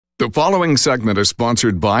The following segment is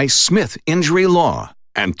sponsored by Smith Injury Law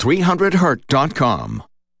and 300hurt.com.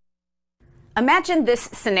 Imagine this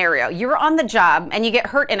scenario. You're on the job and you get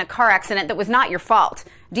hurt in a car accident that was not your fault.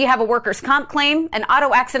 Do you have a workers' comp claim, an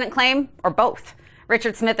auto accident claim, or both?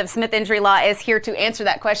 Richard Smith of Smith Injury Law is here to answer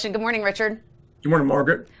that question. Good morning, Richard. Good morning,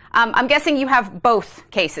 Margaret. I'm guessing you have both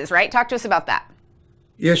cases, right? Talk to us about that.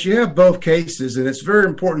 Yes, you have both cases, and it's very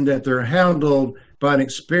important that they're handled by an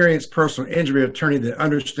experienced personal injury attorney that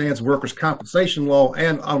understands workers' compensation law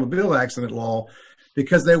and automobile accident law,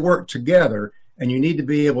 because they work together, and you need to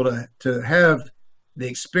be able to have the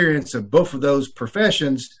experience of both of those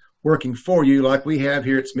professions working for you, like we have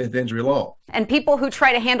here at Smith Injury Law. And people who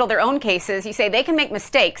try to handle their own cases, you say they can make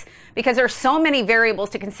mistakes because there are so many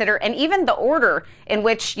variables to consider, and even the order in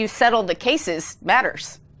which you settle the cases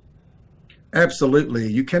matters.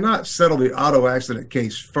 Absolutely. You cannot settle the auto accident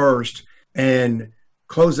case first and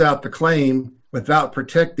close out the claim without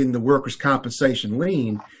protecting the workers' compensation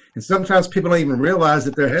lien. And sometimes people don't even realize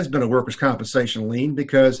that there has been a workers' compensation lien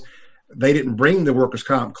because they didn't bring the workers'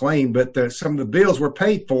 comp claim, but some of the bills were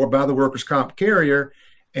paid for by the workers' comp carrier.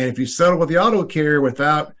 And if you settle with the auto carrier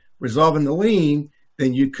without resolving the lien,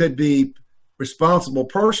 then you could be responsible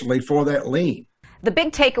personally for that lien. The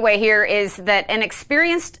big takeaway here is that an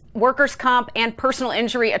experienced workers' comp and personal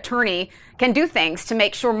injury attorney can do things to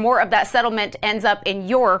make sure more of that settlement ends up in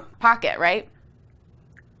your pocket, right?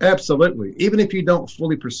 Absolutely. Even if you don't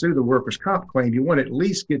fully pursue the workers' comp claim, you want to at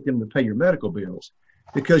least get them to pay your medical bills,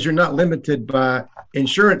 because you're not limited by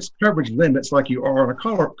insurance coverage limits like you are on a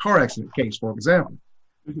car accident case, for example.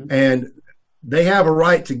 Mm-hmm. And they have a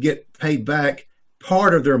right to get paid back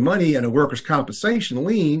part of their money in a workers' compensation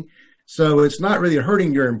lien. So it's not really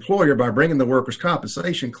hurting your employer by bringing the workers'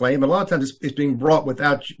 compensation claim. A lot of times it's being brought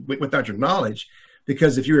without your knowledge,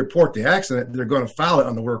 because if you report the accident, they're going to file it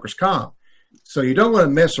on the workers' comp. So you don't want to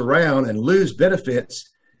mess around and lose benefits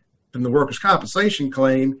from the workers' compensation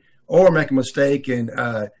claim, or make a mistake and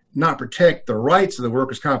not protect the rights of the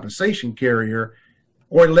workers' compensation carrier,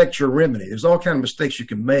 or elect your remedy. There's all kinds of mistakes you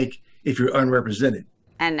can make if you're unrepresented.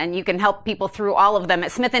 And you can help people through all of them.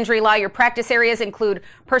 At Smith Injury Law, your practice areas include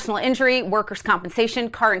personal injury, workers'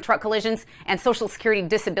 compensation, car and truck collisions, and Social Security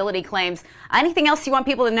disability claims. Anything else you want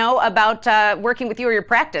people to know about working with you or your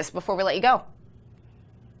practice before we let you go?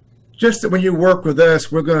 Just that when you work with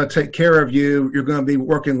us, we're going to take care of you. You're going to be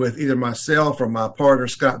working with either myself or my partner,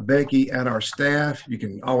 Scott Becky, and our staff. You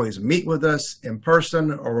can always meet with us in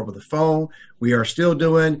person or over the phone. We are still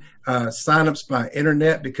doing signups by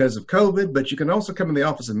internet because of COVID, but you can also come in the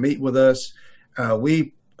office and meet with us.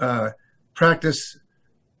 We practice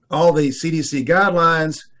all the CDC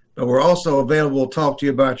guidelines, but we're also available to talk to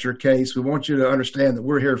you about your case. We want you to understand that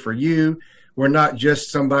we're here for you. We're not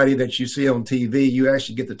just somebody that you see on TV. You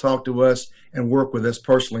actually get to talk to us and work with us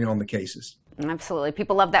personally on the cases. Absolutely.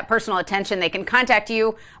 People love that personal attention. They can contact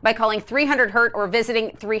you by calling 300HURT or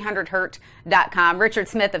visiting 300hurt.com. Richard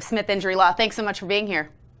Smith of Smith Injury Law, thanks so much for being here.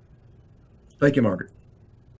 Thank you, Margaret.